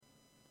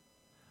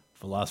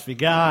Philosophy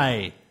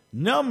Guy,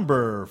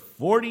 number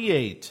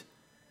 48.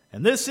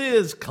 And this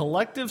is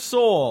Collective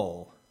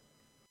Soul.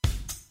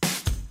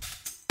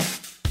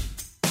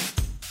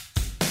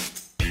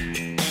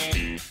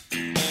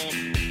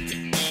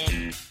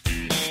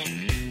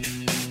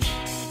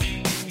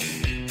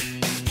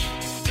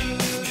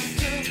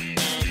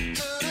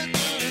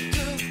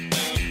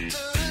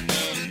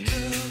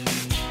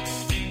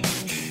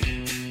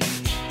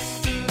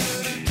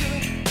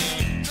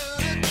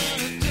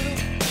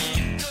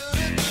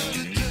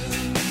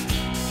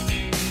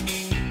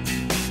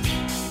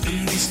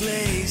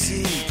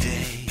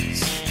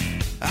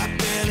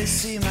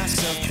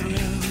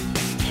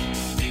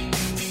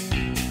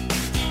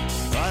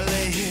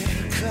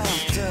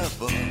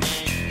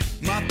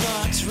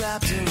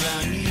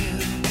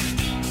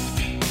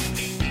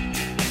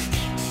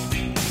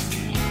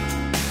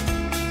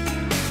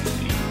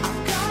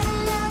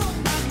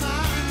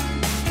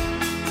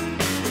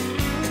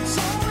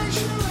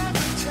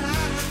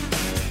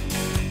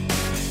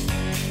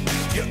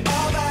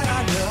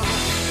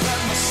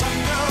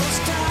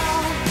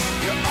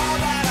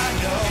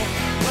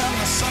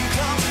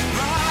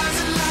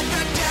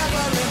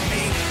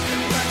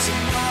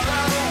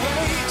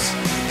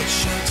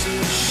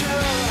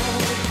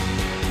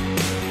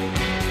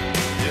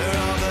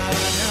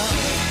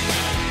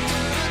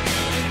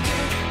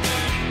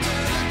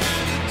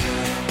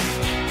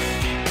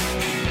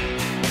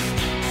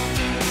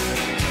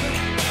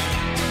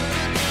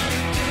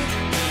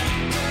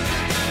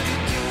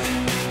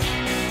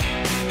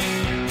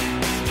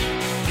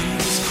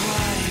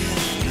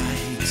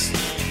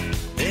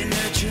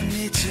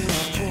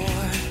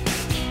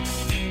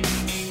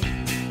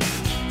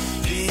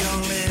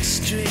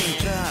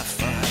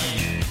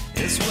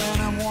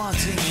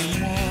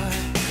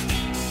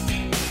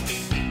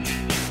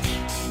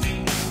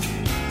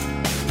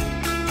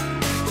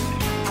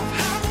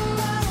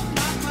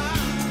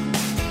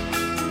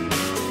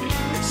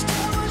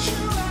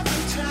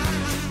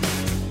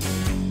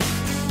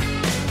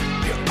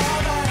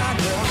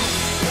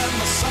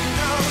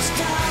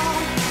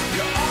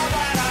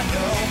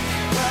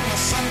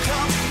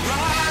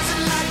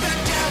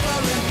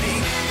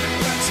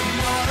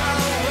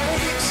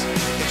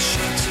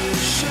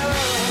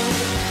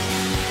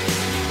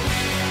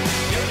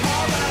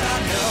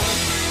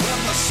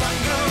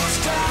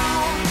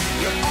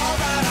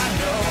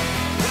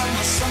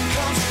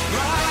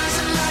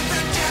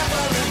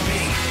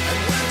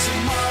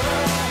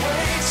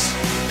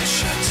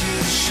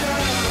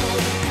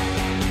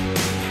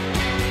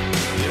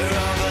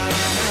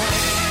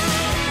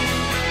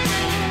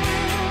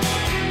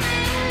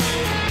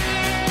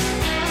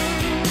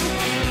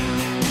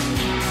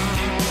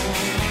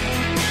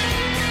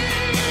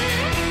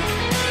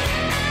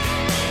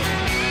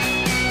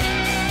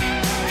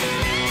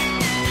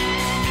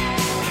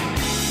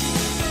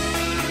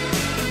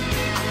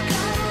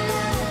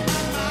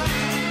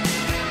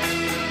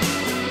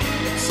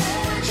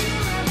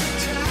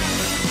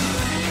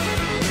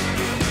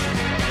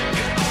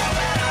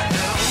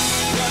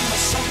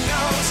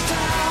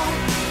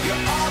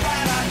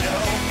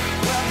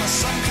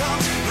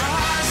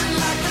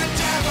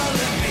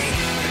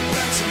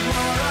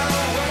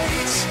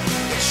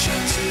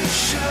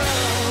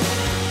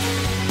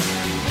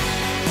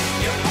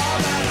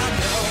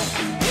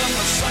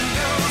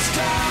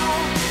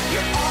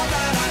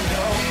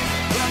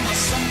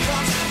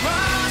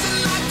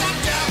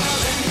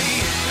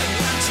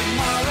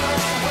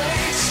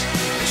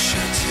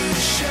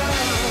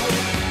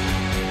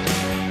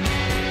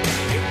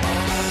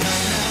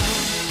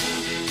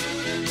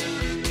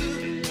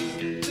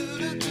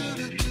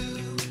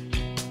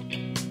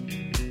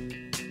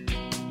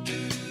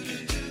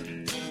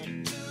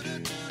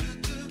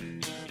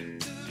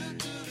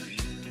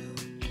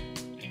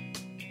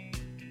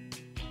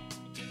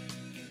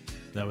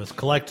 That was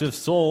Collective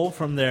Soul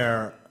from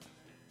their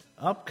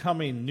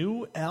upcoming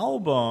new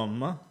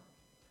album,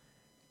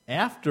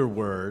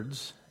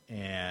 Afterwards,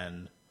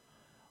 and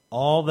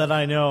All That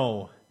I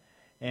Know.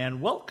 And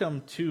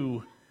welcome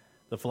to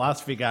the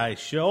Philosophy Guy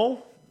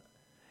Show.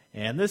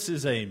 And this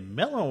is a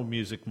Mellow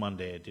Music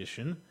Monday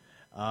edition.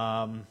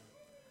 I'm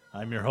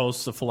your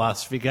host, the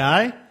Philosophy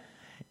Guy.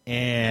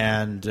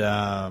 And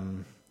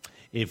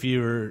if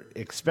you're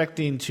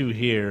expecting to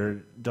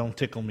hear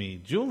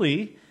Donttickleme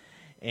Julie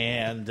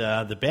and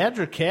the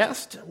Badger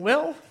Cast,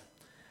 well,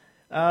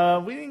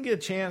 we didn't get a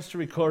chance to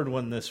record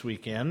one this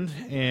weekend,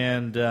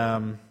 and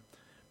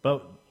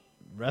but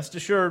rest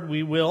assured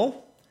we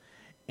will.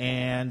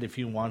 And if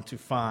you want to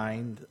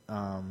find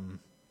the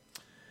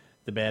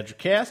Badger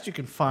Cast, you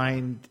can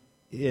find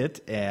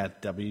it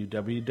at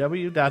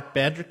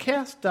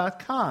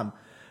www.badgercast.com.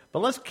 But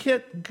let's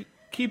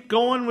keep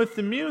going with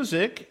the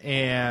music,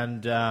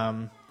 and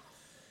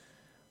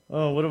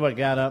what have I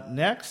got up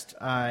next?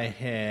 I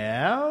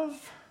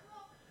have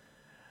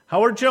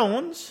Howard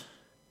Jones,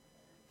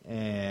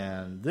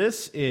 and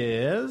this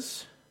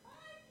is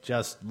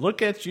Just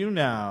Look at You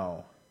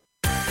Now.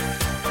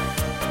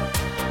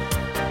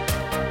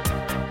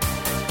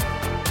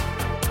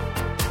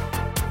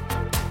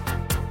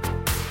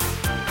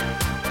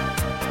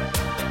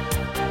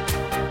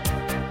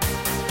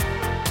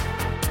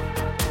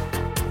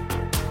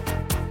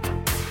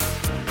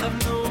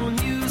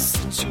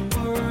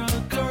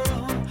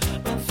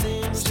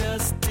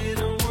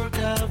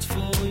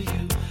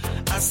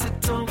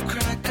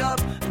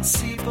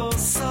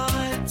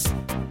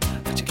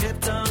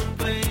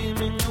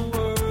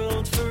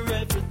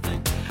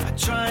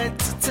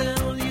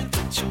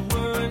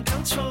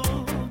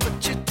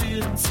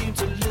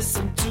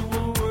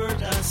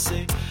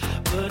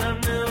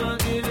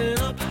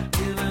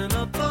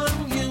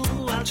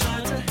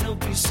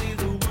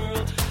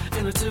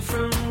 a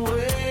different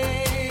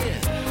way.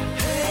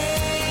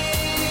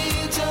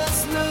 Hey,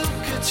 just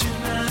look at you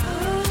now,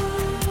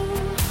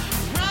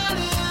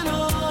 riding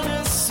on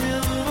a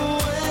silver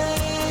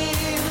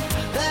wave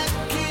that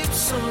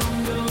keeps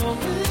on going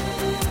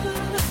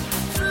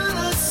through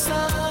the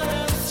sun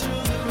and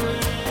through the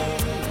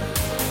rain,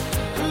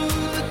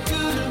 through the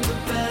good and the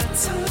bad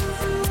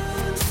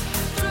times,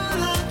 through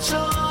the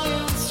joy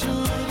and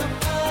through the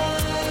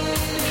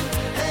pain.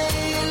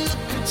 Hey,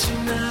 look at you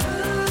now.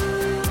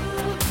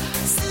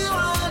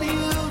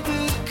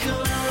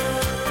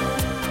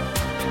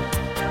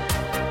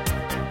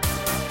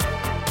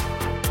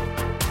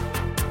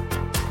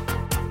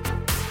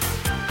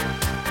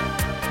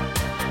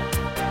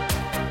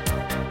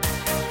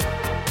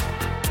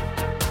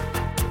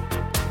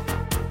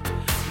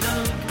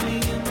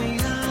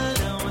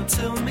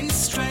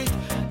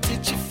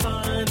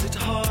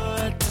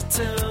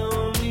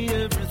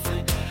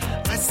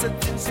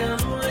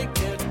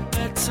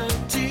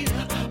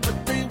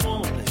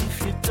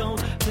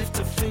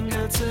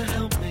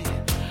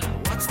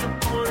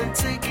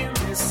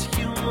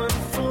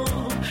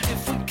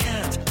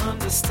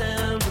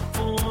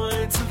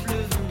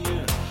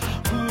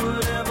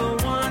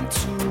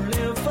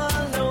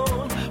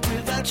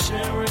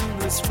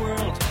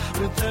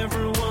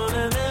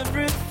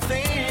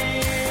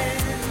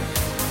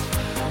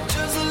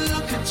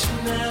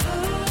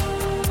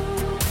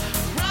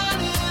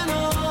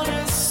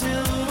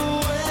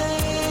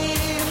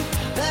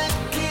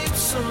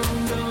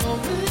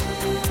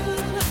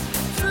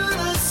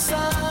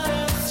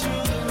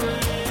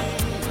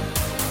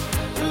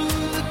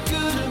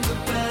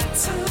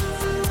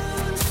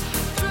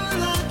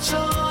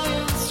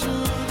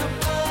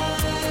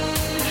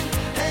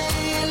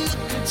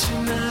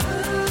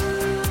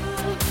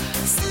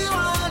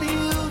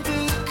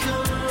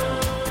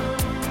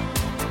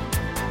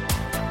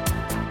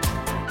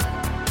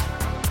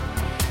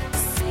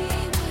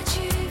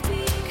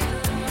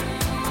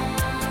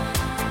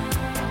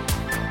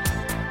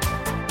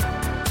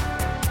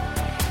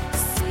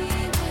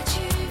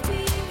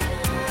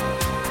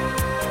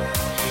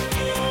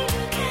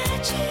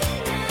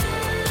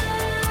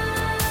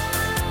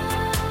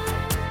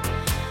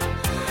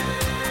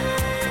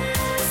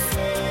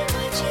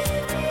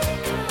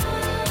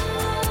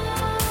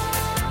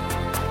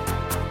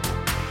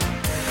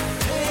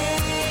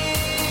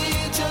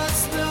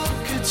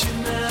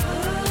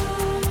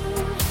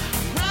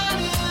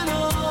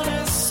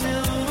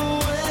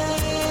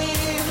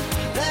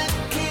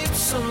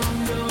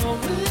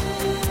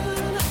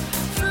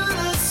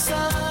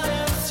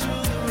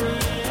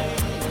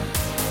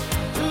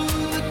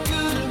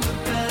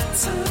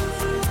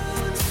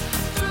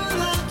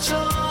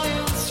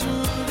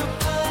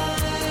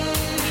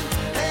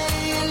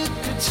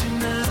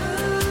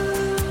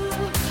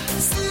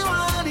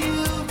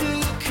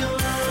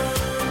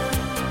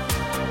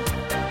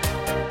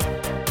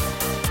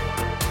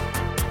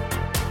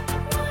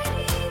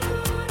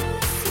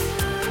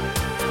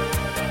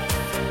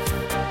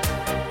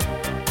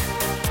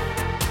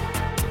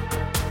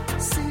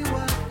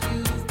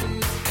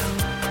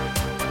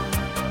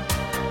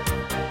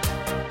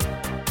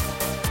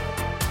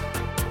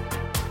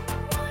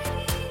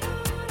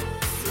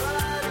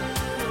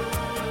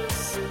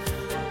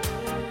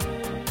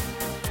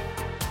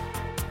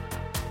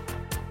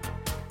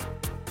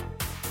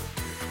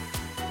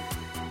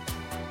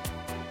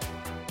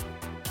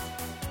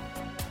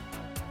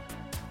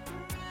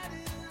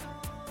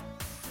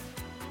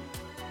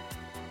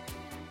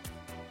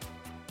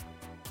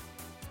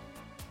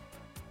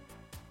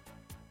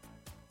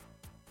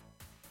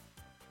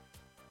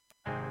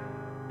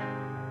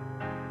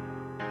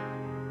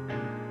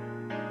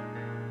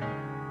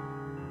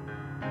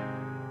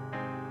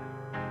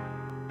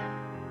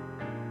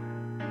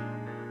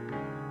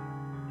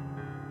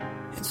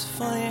 It's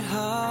funny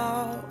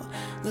how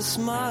the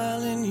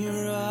smile in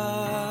your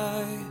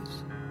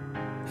eyes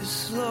is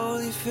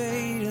slowly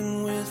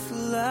fading with the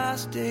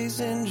last days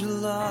in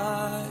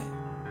July.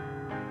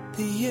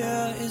 The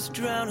year is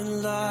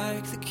drowning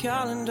like the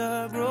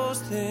calendar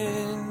grows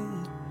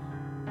thin.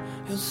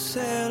 You'll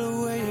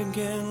sail away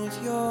again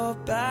with your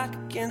back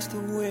against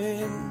the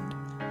wind.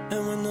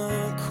 And when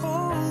the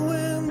cold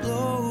wind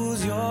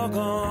blows, you're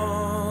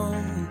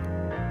gone.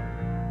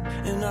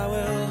 And I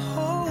will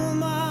hold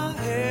my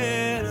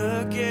head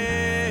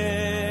again.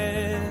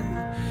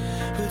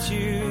 But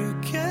you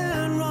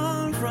can't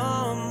run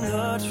from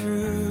the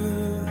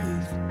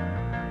truth.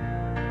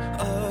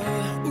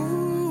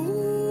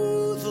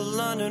 Ooh, the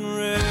London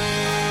rain.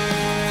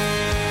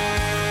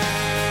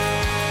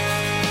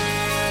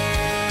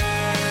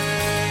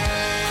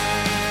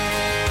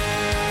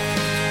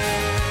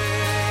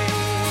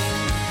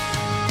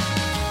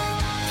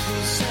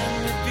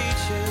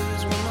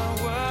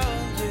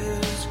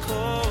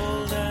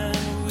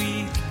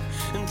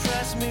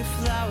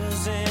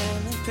 Flowers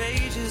and the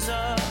pages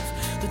of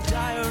the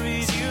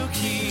diaries you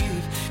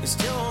keep. You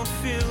still won't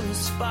feel the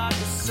spark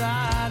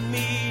beside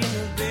me in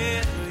the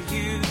bed where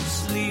you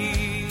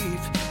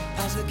sleep.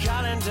 As the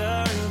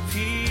calendar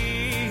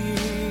repeats,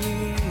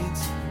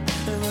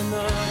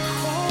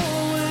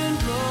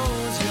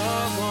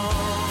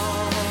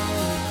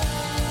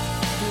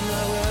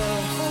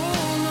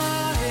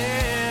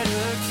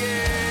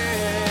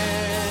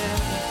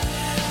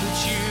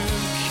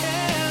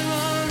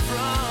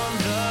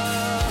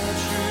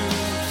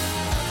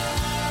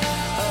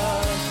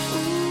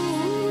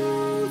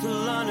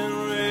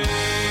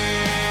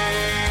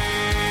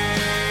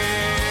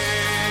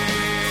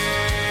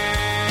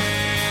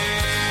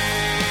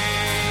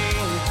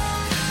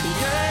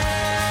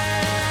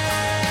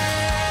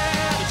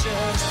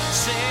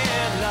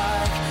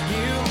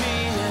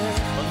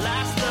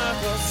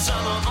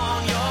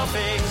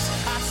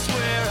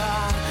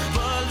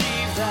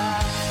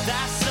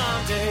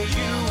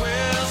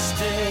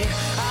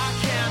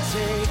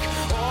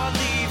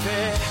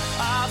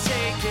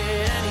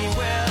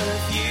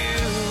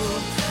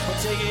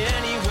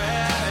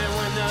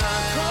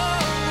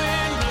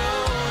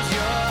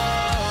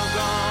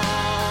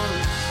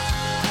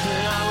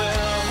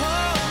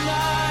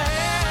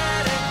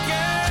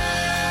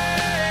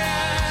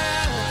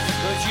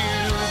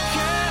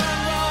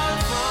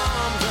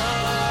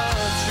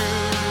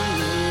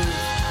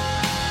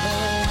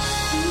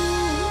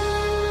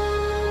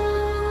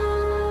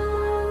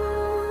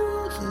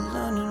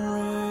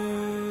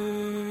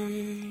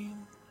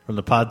 From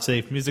the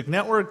Podsafe Music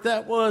Network,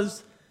 that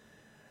was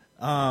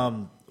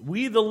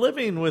We the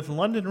Living with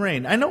London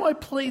Rain. I know I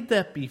played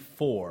that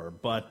before,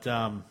 but,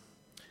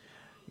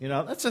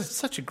 that's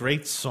such a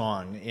great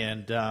song.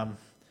 And,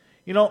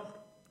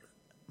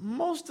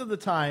 most of the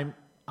time,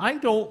 I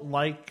don't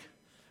like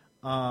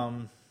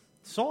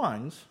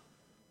songs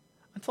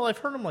until I've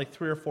heard them like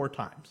 3 or 4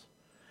 times.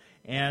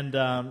 And,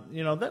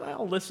 then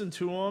I'll listen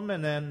to them,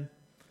 and then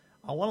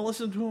I'll want to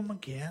listen to them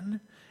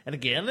again and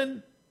again,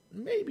 and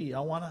maybe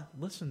I'll want to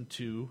listen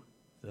to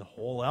the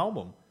whole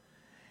album.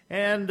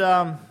 And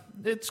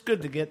it's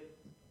good to get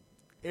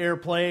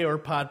airplay or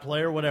pod play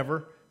or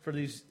whatever for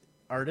these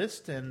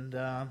artists. And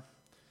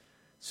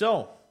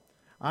so,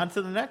 on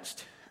to the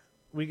next.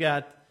 We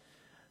got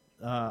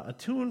a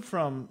tune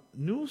from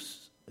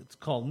it's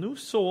called New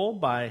Soul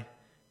by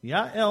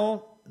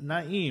Yael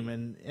Naim.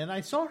 And I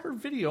saw her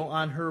video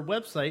on her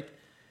website,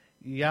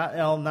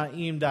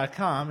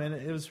 yaelnaim.com, and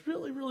it was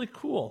really, really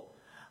cool.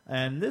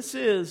 And this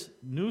is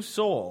New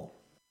Soul.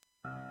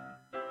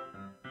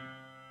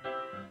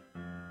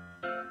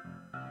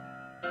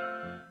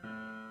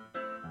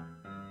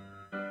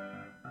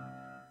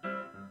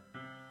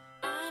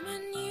 I'm a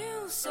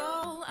new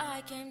soul.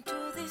 I came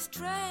to this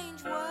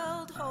strange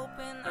world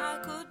hoping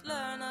I could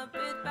learn a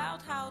bit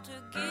about how to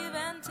give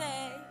and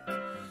take.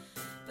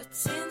 But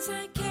since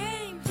I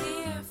came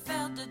here,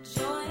 felt the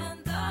joy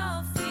and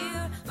the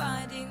fear,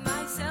 finding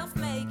myself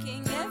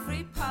making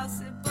every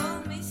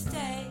possible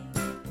mistake.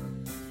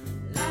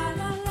 La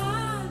la la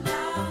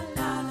la la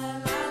la la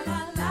la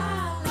la la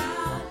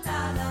la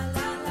la la la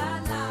la la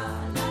la.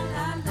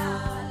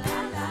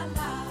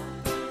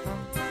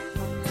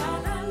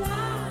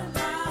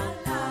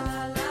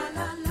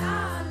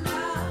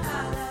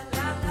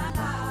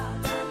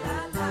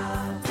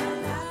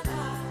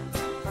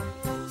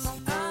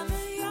 I'm a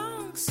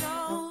young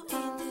soul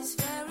in this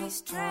very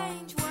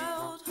strange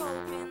world,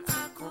 hoping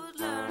I could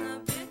learn a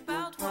bit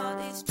about what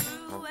is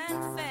true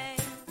and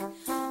fake.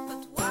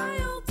 But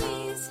while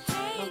these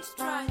hate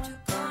try to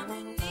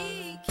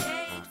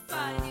communicate,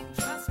 finding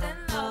trust and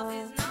love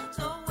is not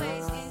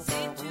always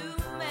easy to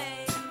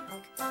make.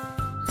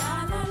 La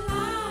la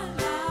la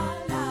la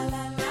la la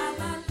la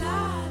la la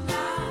la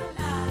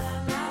la la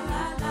la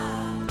la la la.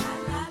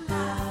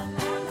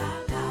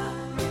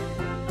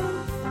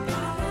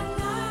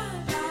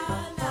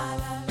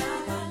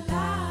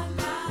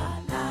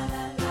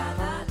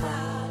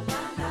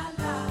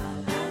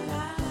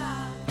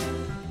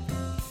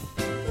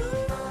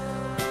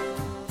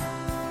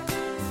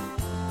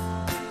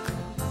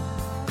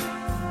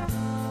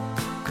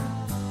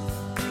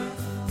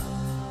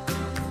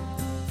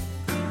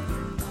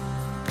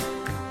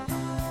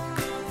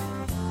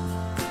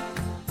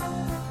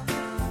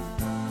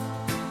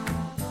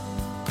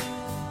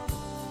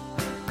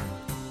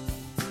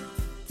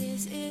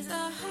 This is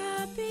a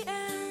happy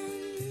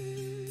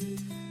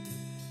end,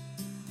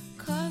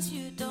 'cause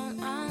you don't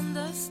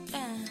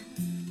understand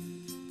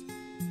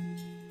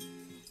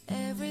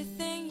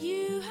everything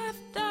you have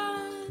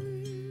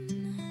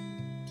done.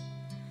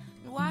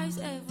 Why is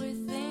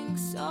everything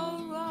so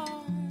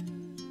wrong?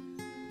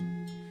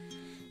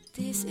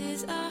 This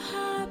is a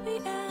happy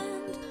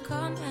end.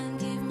 Come and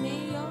give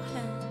me your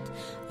hand.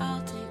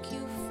 I'll take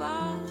you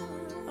far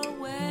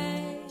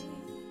away.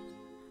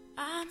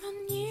 I'm a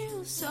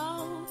new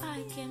soul.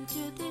 I came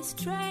to this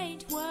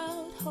strange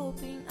world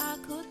hoping I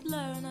could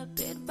learn a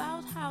bit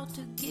about how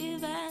to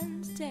give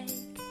and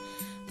take.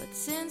 But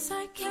since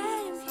I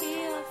came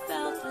here,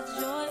 felt the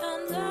joy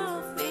and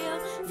the fear,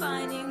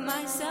 finding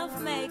myself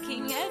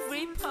making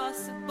every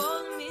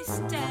possible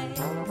mistake.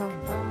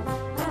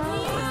 A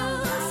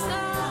new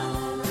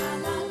soul, la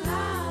la la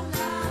la,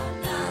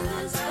 in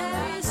this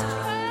very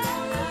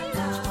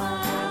strange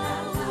world.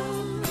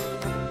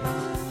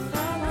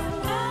 Every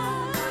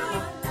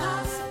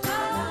possible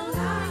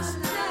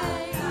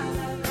mistake, possible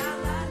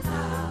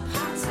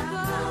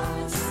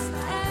mistake,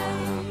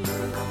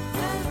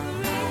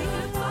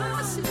 every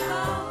possible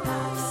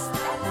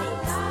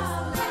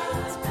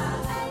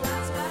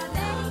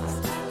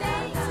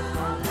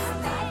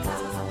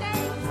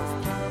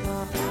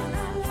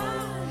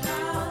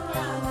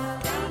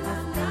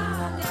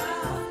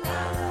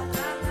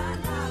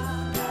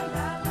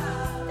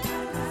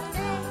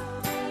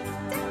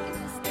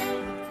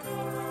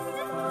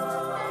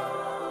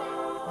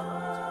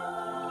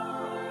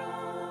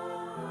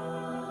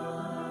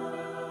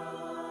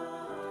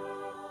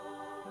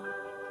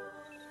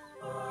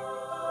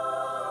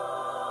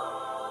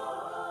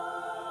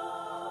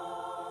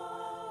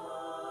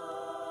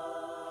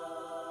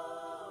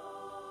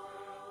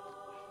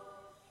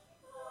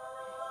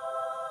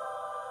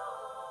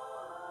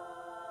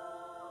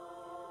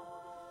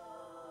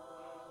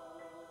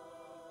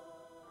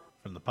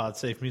From the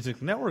Podsafe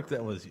Music Network,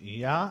 that was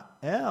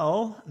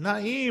Yael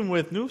Naim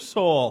with New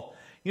Soul.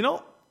 I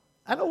don't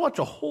watch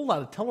a whole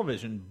lot of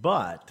television,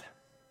 but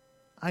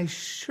I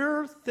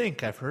sure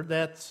think I've heard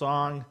that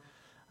song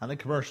on a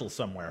commercial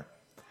somewhere.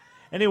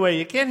 Anyway,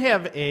 you can't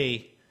have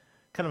a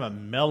kind of a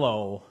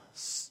mellow,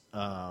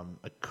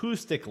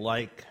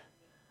 acoustic-like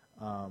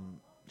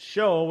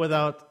show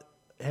without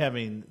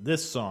having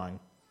this song,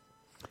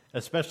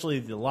 especially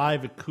the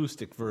live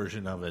acoustic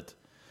version of it.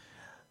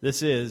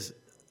 These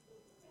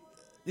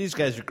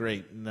guys are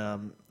great. And, I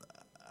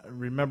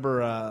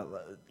remember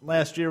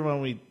last year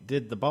when we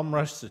did the Bum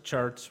Rush the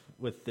Charts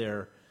with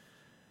their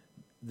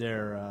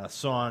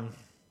song,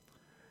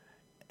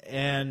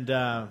 and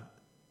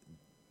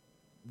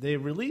they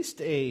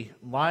released a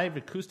live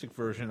acoustic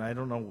version. I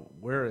don't know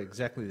where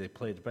exactly they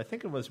played it, but I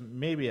think it was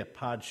maybe a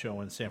pod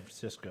show in San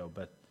Francisco.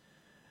 But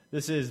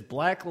this is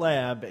Black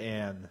Lab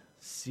and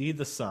See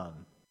the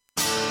Sun.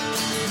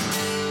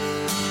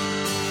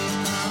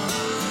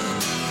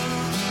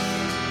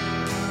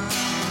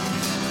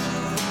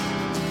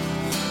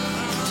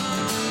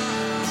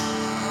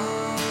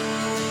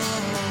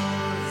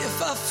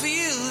 If I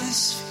feel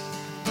this,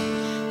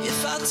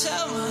 if I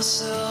tell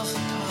myself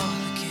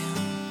apart again,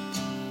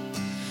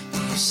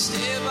 will you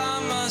stay by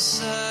my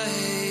side?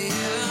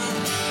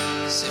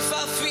 Yeah. 'Cause if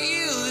I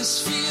feel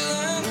this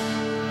feeling,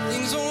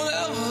 things won't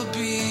ever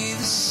be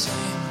the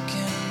same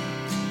again.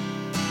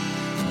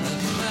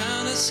 Like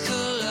planets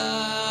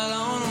collide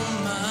on our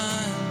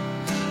mind,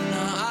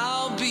 now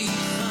I'll be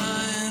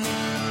fine.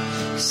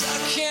 'Cause I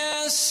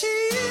can't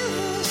see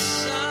the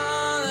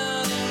sun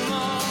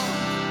anymore,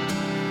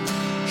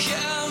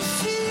 can't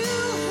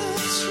feel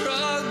the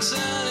drugs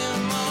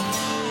anymore.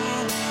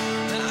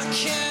 I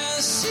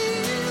can't see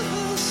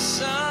the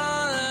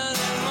sun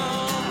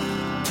anymore,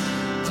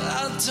 but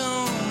I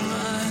don't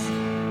mind.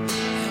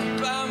 You're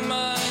by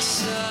my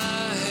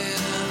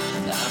side,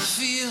 and I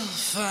feel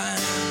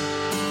fine.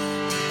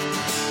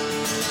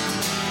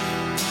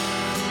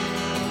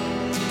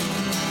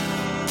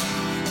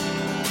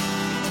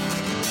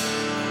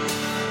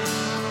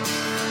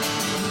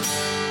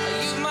 Are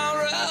you my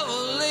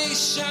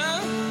revelation?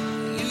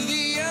 You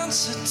the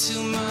answer to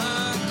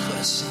my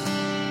question.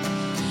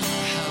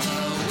 Have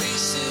I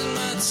wasted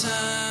my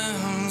time?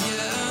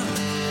 Yeah.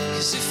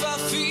 'Cause if I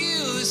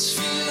feel this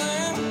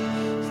feeling,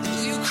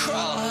 will you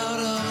crawl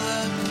out of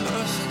that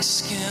perfect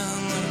skin?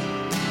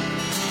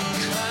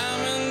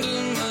 Climb into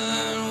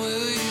mine,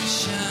 will you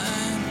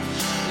shine?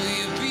 Will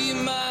you be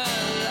my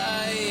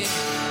light?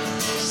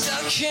 'Cause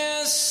I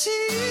can't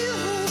see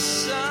the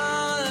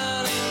sun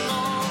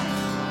anymore,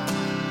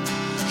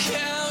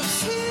 can't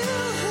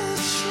feel the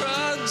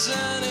drugs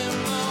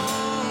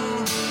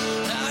anymore.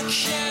 I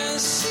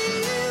can't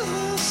see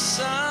the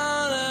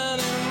sun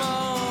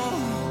anymore.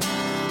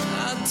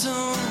 I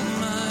don't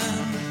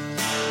mind.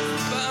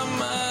 By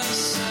my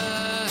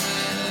side,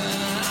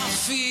 I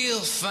feel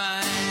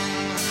fine.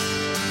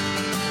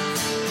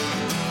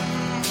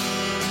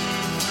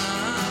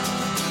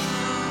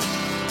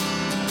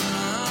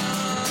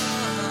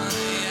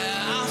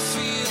 Yeah, I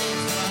feel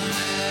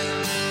fine.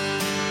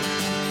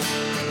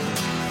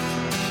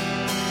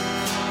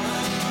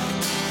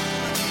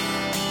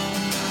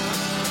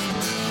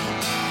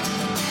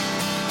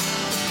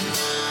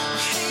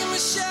 Hey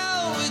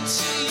Michelle, we're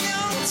too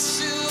young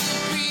to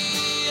be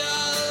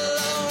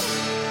alone.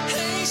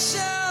 Hey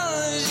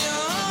Michelle,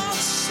 you're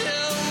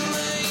still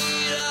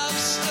made of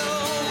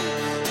stone.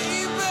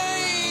 Hey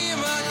babe,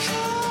 my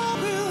car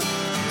will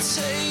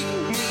take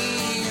me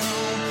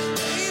home.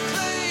 Hey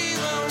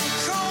babe, I'm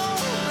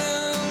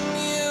calling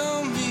you,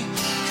 me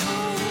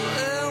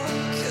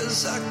calling, 'cause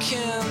I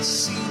can't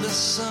see the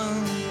sun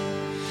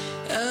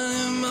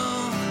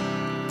anymore,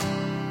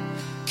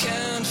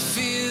 can't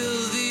feel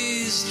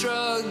these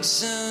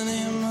drugs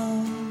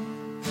anymore.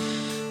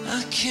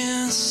 I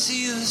can't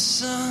see the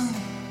sun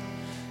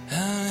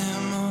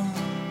anymore,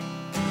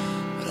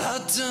 but I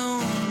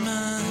don't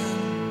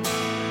mind.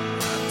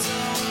 I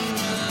don't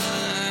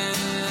mind.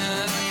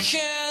 I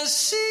can't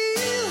see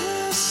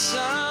the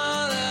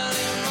sun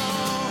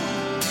anymore,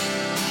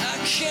 I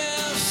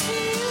can't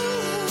feel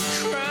the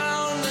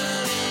ground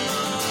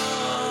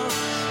anymore.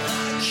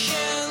 I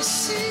can't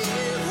see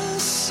the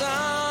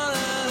sun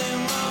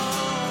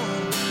anymore.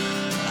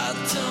 I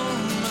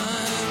don't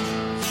mind.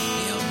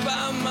 You're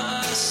by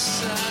my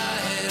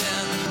side,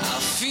 and I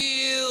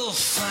feel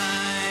fine.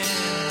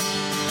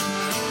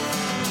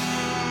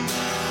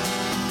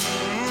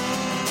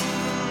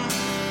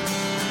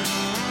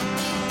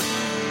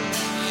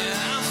 Yeah,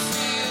 I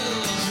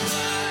feel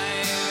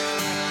fine.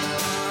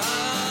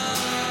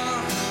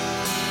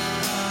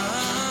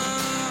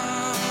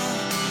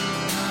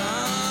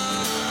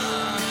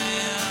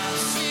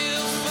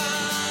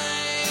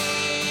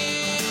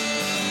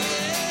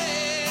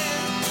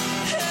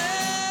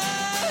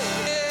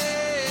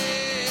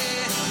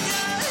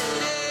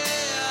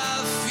 Yeah, I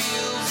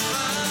feel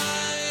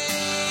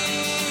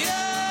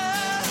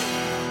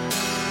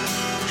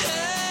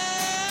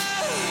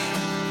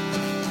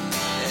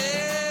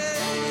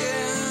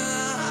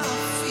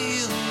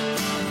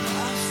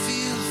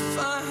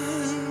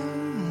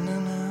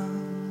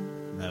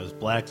That was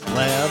Black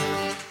Lab,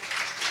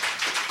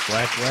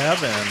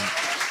 and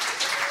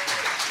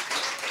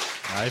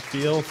I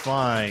feel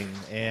fine.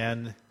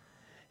 And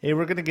hey,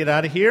 we're going to get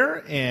out of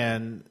here,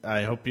 and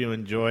I hope you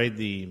enjoyed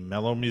the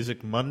Mellow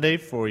Music Monday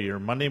for your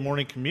Monday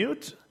morning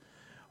commute.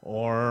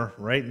 Or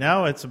right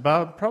now it's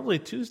about probably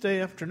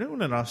Tuesday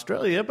afternoon in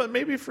Australia, but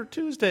maybe for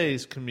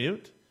Tuesday's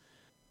commute,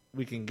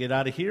 we can get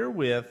out of here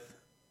with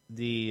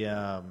the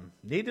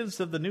Natives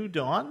of the New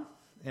Dawn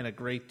and a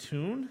great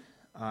tune.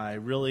 I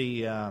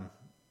really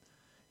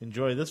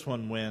enjoy this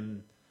one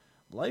when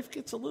life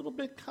gets a little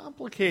bit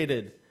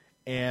complicated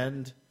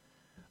and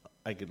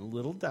I get a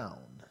little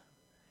down.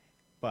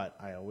 But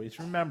I always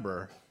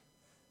remember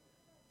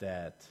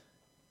that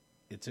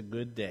it's a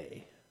good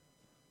day.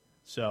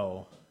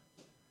 So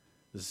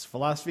this is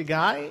Philosophy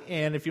Guy,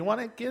 and if you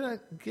want to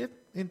get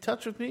in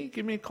touch with me,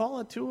 give me a call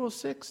at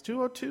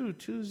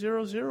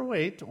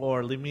 206-202-2008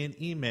 or leave me an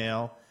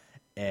email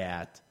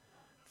at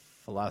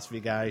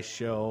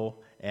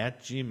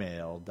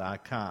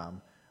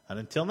philosophyguyshow@gmail.com. And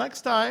until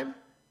next time,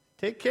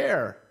 take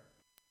care.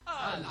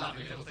 A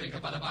lovely little thing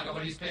about a bugger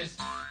when he's pissed.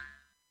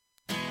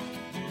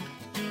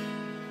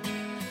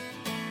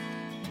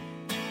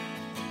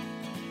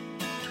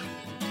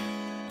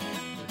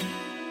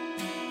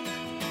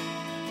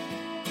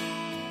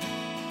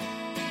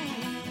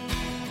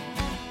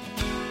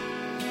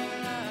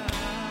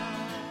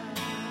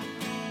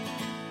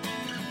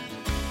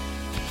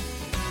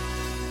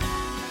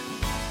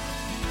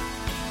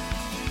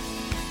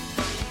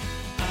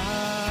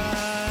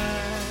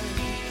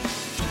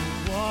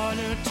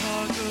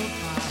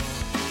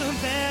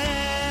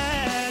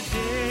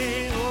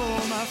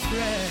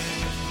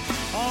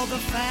 The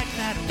fact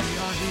that we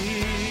are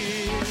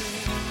here,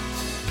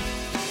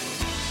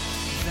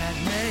 that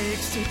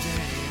makes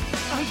today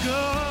a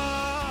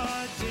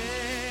good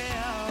day,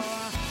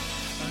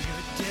 a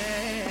good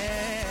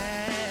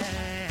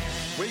day.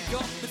 Wake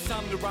up, it's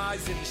time to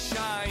rise and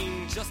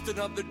shine. Just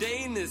another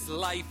day in this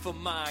life of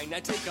mine. I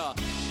take a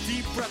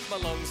deep breath, my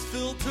lungs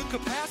filled to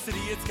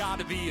capacity. It's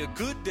gotta be a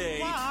good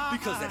day,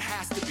 because it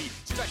has to be.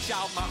 Stretch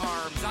out my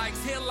arms, I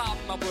exhale out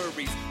my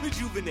worries.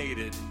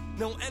 Rejuvenated,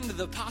 no end to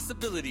the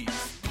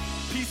possibilities.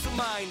 Peace of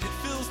mind, it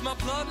fills my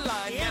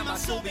bloodline. Yeah, my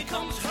soul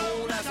becomes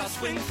whole as I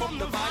swing from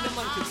the vine. I'm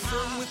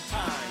unconcerned with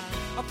time.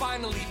 I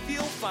finally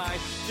feel fine.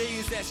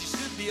 Days as you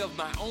should be of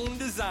my own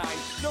design.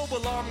 No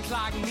alarm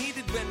clock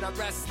needed when I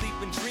rest, sleep,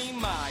 and dream.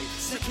 My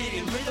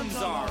circadian rhythms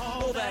are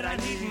all that I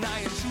need, and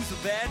I choose a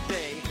bad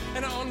day.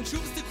 And I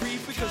unchoose the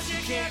grief, because you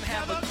can't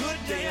have a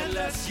good day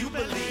unless you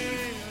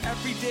believe.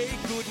 Every day,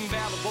 good and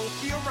bad will both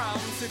be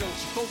around. So don't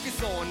you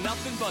focus on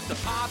nothing but the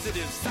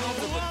positive sounds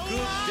of a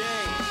good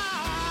day.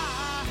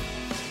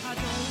 I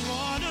don't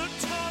want to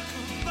talk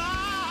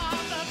about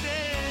the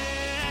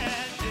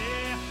bad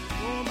day,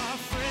 oh my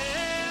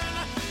friend,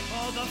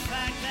 or the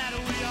fact that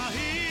we are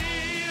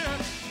here,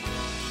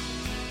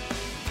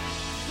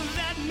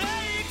 that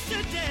makes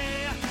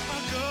today a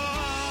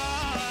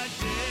good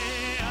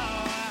day,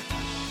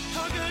 a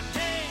good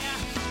day.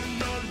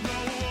 No,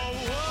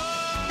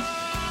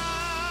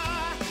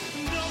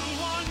 don't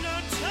want to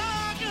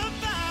talk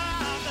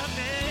about the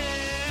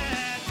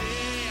bad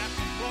day,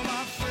 oh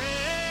my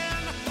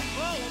friend.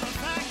 Oh, the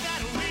fact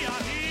that we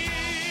are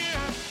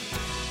here,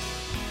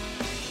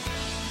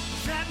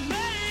 that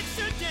makes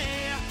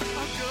today a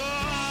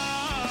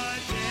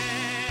good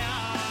day,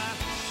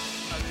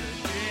 a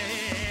good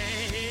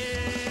day.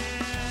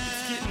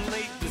 It's getting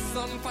late, the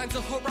sun finds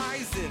a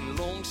horizon.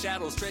 Long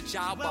shadows stretch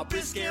out while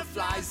brisk air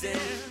flies in.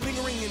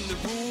 Lingering in the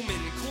room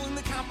and cooling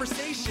the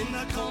conversation.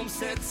 The calm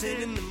sets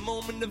in the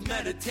moment of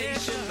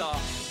meditation. The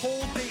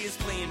whole day is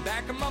playing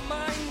back in my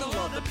mind. All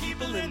of the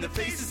people in the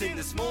faces in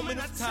this moment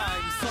of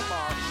time. Some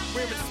are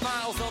wearing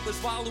smiles,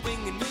 others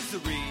wallowing in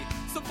misery.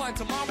 Some find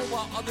tomorrow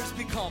while others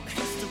become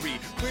history.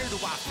 Where do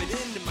I fit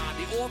in? Am I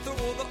the author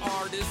or the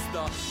artist?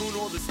 The moon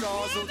or the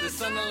stars or the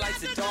sun that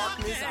lights the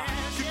darkness? I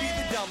could be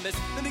the dumbest,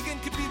 then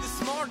again could be the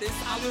smartest.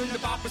 I learned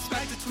about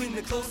respect between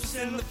the closest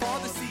and the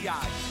farthest. See,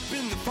 I've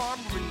been the farmer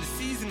in the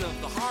season of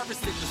the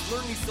harvest. It was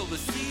learning so the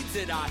seeds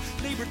that I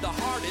labored the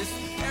hardest.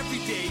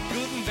 Every day,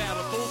 good and bad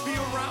will both be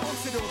around.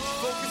 So don't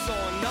you focus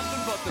on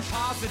nothing but the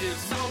positive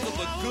sounds of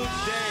a good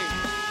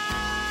day.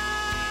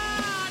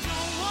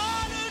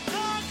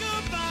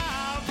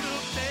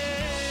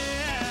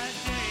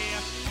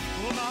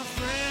 My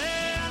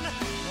friend,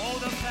 oh,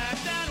 the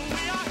fact that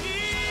we are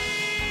here,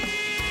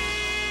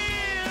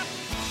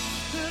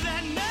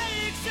 that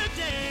makes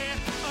today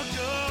a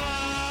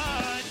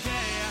good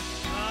day.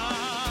 Oh,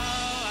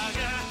 I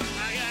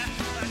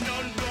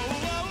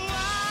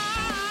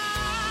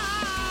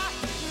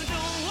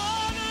don't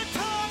want to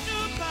talk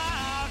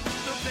about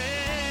the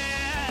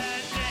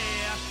bad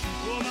day.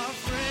 Oh, my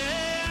friend.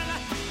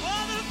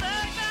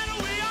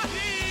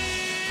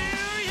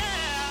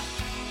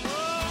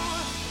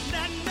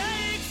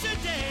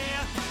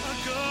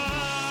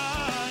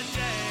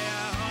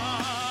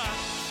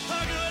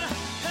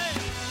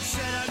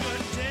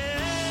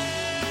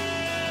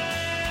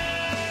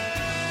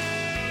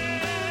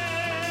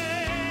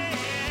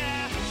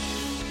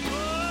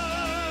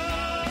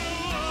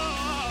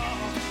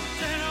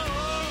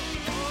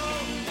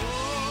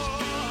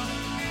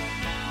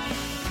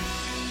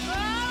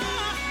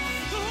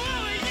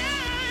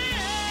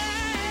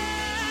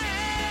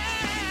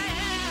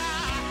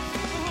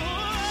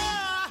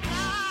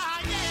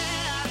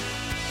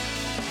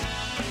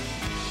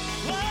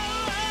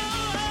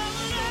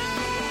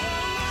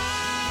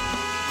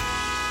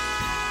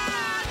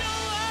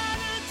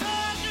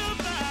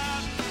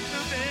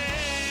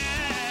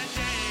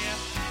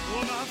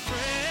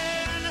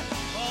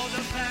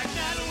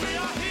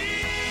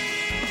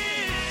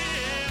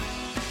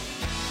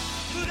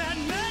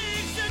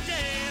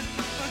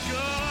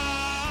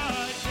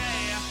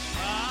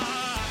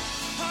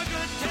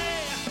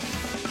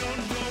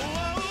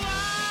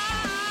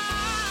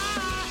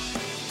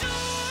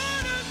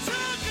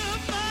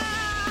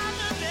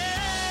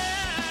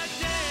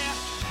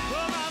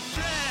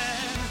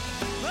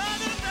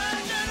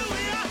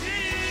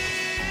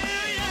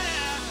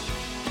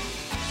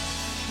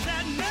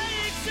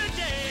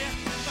 yesterday.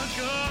 A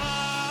girl